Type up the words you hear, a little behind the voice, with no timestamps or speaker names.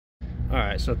All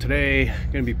right, so today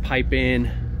I'm gonna be piping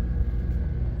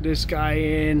this guy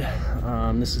in.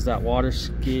 This is that water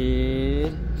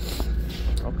skid.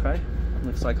 Okay,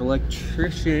 looks like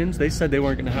electricians, they said they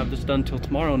weren't gonna have this done till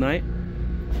tomorrow night,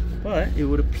 but it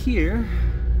would appear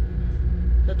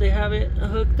that they have it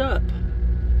hooked up.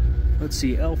 Let's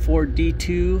see,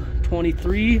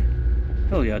 L4D223.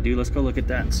 Hell yeah, dude, let's go look at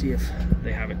that and see if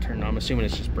they have it turned on. I'm assuming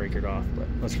it's just breakered off, but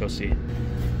let's go see.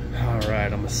 All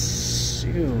right, I'm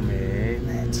assuming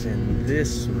it's in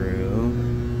this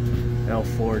room.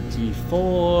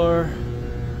 L4D4,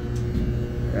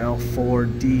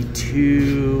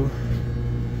 L4D2.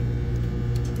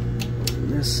 Open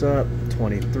this up,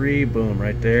 23, boom,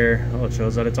 right there. Oh, it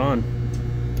shows that it's on.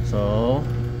 So,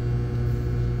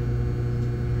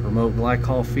 remote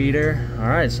glycol feeder. All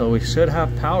right, so we should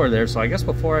have power there. So I guess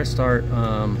before I start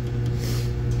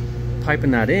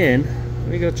piping that in, let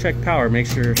me go check power, make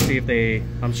sure, see if they,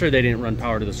 I'm sure they didn't run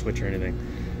power to the switch or anything.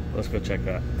 Let's go check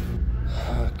that.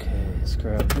 Okay, let's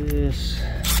grab this.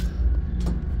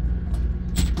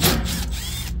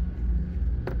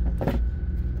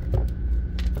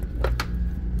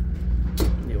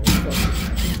 The old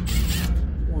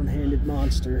fucking one-handed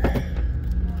monster.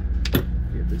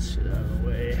 Get this shit out of the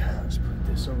way. Let's put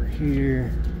this over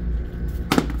here.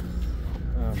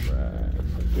 All right,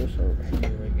 put this over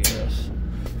here, I guess.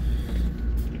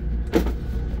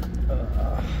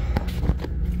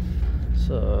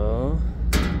 So,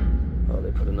 oh,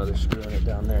 they put another screw in it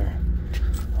down there.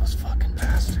 Those fucking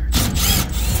bastards.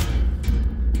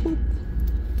 Boop.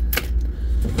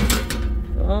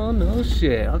 Oh, no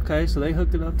shit. Okay, so they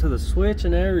hooked it up to the switch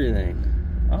and everything.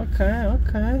 Okay,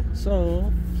 okay.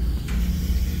 So,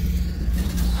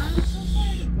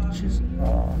 switch is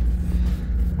off.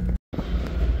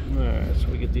 Alright, so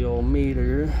we get the old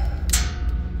meter.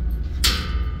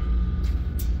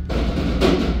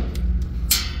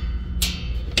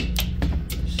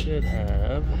 Should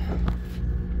have,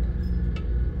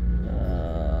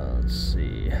 let's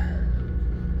see,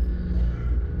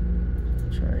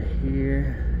 try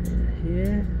here and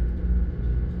here.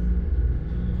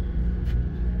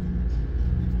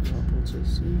 Couple of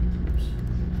seams.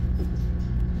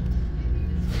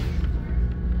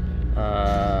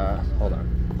 Hold on.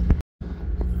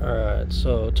 All right,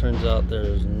 so it turns out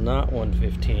there's not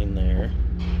 115 there.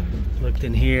 Looked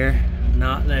in here,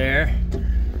 not there.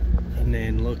 And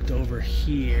then looked over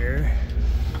here,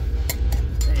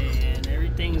 and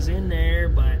everything's in there,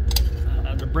 but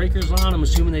the breaker's on. I'm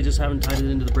assuming they just haven't tied it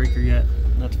into the breaker yet.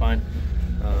 That's fine.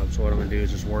 So what I'm gonna do is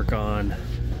just work on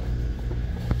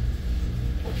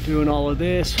doing all of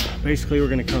this. Basically, we're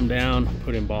gonna come down,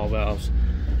 put in ball valves,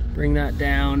 bring that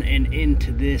down and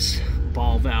into this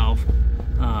ball valve.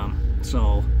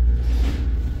 So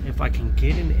if I can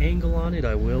get an angle on it,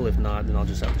 I will. If not, then I'll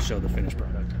just have to show the finished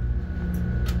product.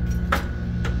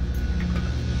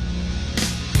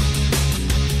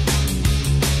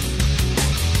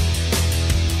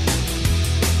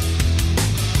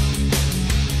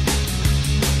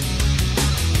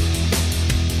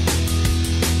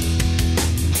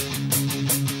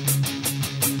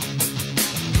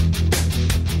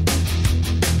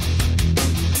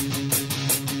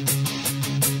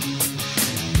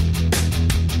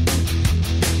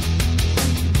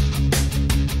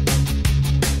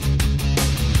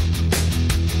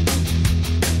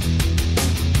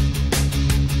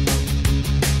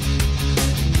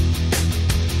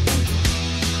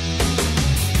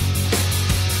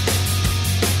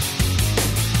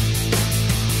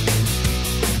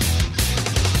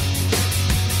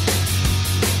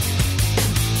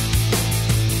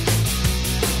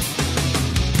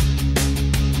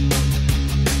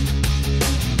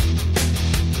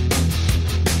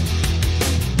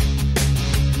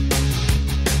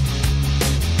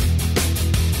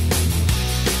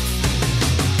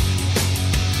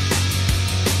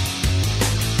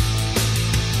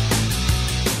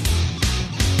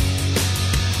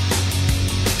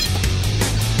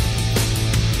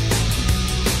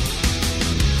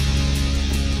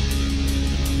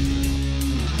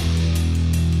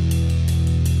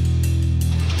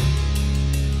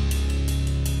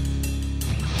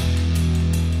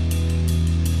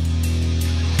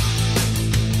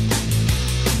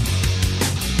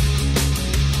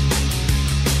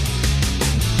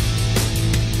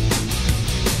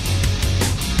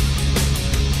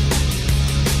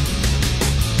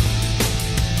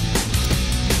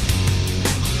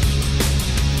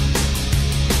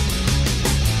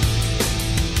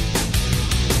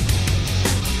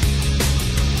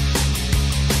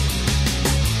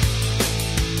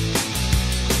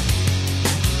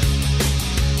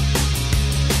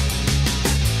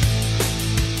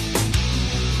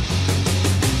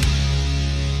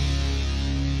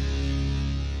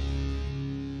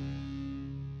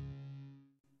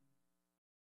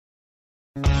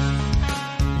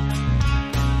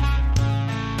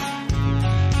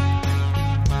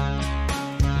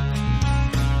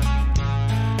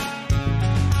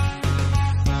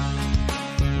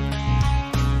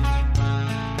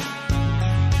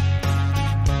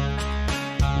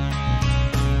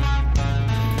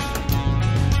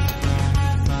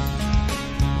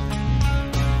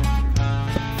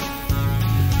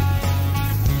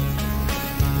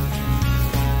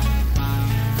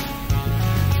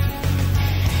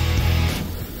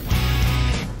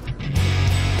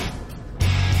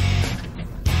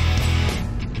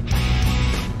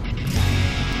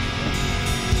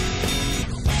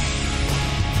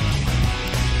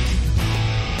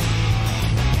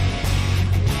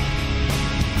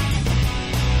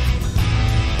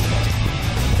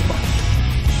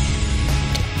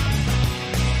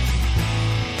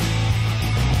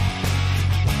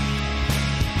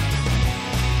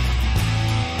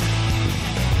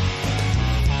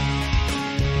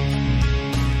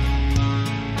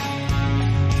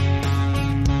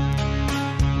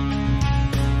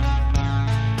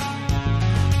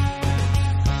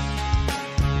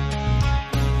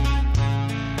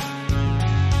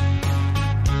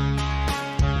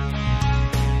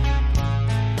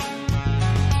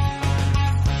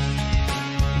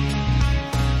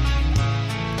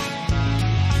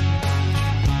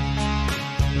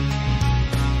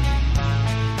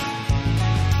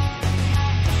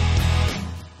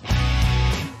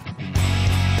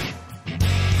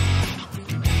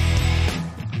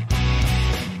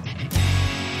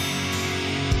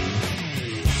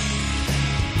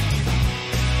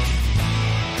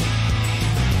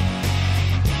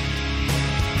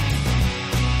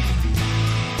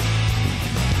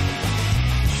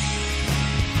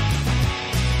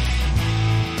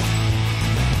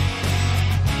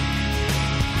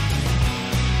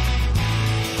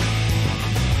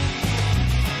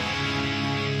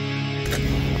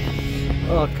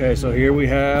 Okay, so here we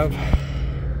have,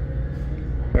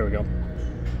 there we go.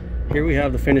 Here we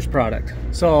have the finished product.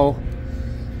 So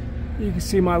you can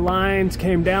see my lines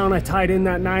came down. I tied in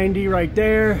that 90 right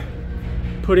there,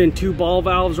 put in 2 ball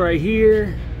valves right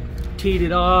here, teed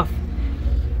it off,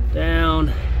 down,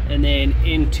 and then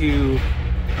into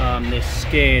this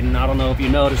skid. And I don't know if you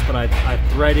noticed, but I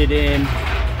threaded in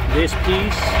this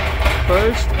piece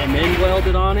first and then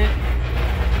welded on it.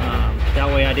 That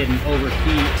way I didn't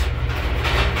overheat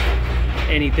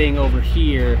anything over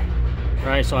here,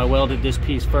 right? So I welded this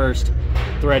piece first,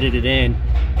 threaded it in,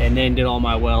 and then did all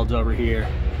my welds over here.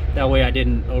 That way I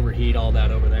didn't overheat all that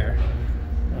over there.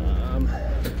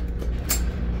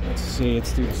 Let's see,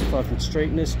 let's do this fucking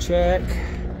straightness check.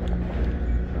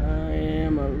 I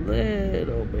am a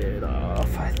little bit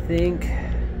off, I think.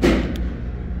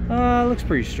 Looks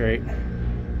pretty straight.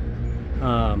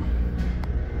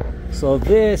 So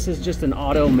this is just an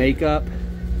auto makeup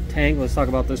tank. Let's talk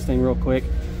about this thing real quick.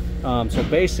 So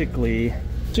basically,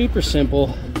 super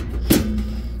simple.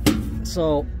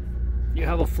 So you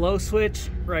have a flow switch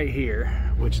right here,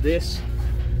 which this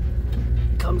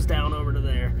comes down over to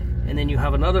there. And then you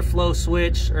have another flow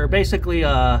switch, or basically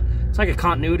it's like a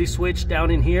continuity switch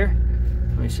down in here.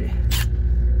 Let me see.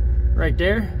 Right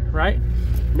there, right?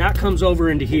 And that comes over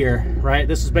into here, right?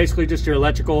 This is basically just your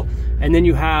electrical. And then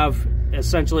you have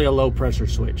essentially a low pressure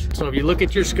switch. So if you look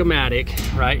at your schematic,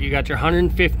 right, you got your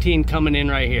 115 coming in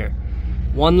right here.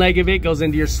 One leg of it goes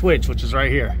into your switch, which is right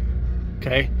here.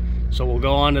 Okay, so we'll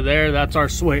go on to there. That's our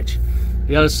switch.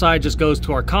 The other side just goes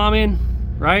to our common,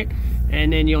 right?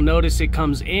 And then you'll notice it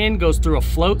comes in, goes through a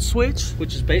float switch,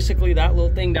 which is basically that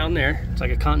little thing down there. It's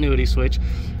like a continuity switch.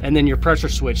 And then your pressure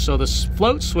switch. So this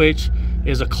float switch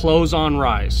is a close on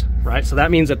rise, right? So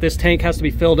that means that this tank has to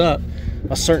be filled up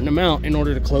a certain amount in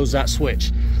order to close that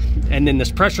switch. And then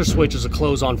this pressure switch is a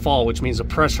close on fall, which means the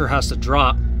pressure has to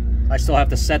drop. I still have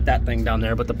to set that thing down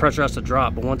there, but the pressure has to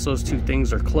drop. But once those two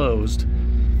things are closed,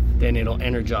 then it'll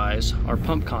energize our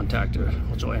pump contactor,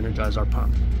 which will energize our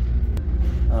pump.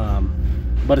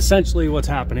 But essentially what's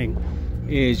happening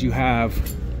is you have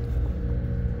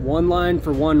one line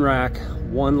for one rack,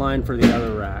 one line for the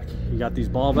other rack. You got these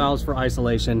ball valves for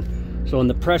isolation. So when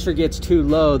the pressure gets too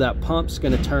low, that pump's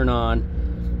gonna turn on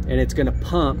and it's gonna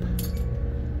pump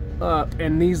up,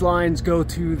 and these lines go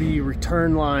to the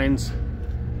return lines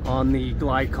on the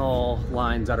glycol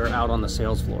lines that are out on the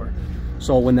sales floor.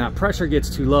 So when that pressure gets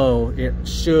too low, it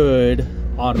should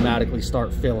automatically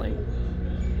start filling.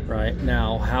 Right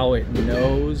now, how it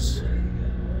knows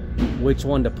which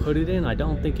one to put it in, I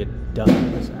don't think it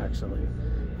does actually.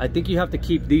 I think you have to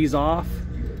keep these off,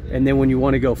 and then when you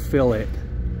want to go fill it,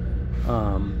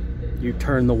 you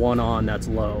turn the one on that's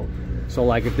low. So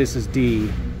like if this is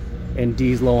D and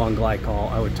D's low on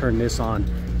glycol, I would turn this on.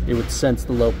 It would sense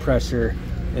the low pressure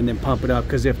and then pump it up,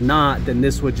 because if not, then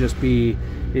this would just be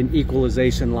an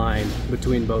equalization line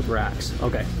between both racks.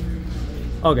 Okay,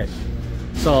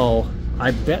 so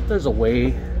I bet there's a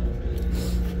way.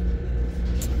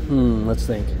 Let's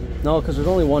think. No, because there's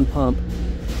only one pump.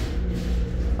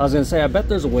 I was gonna say, I bet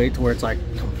there's a way to where it's like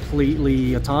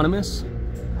completely autonomous,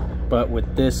 but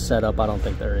with this setup, I don't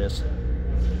think there is.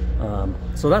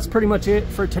 So that's pretty much it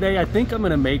for today. I think I'm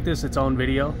gonna make this its own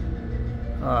video,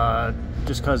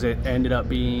 just because it ended up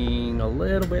being a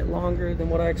little bit longer than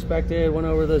what I expected. Went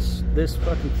over this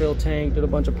fucking fill tank, did a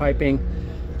bunch of piping.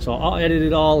 So I'll edit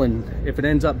it all, and if it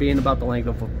ends up being about the length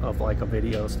of like a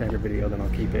video, standard video, then I'll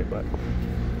keep it. But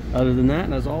other than that,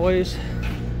 and as always,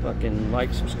 fucking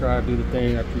like, subscribe, do the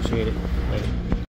thing. I appreciate it. Later.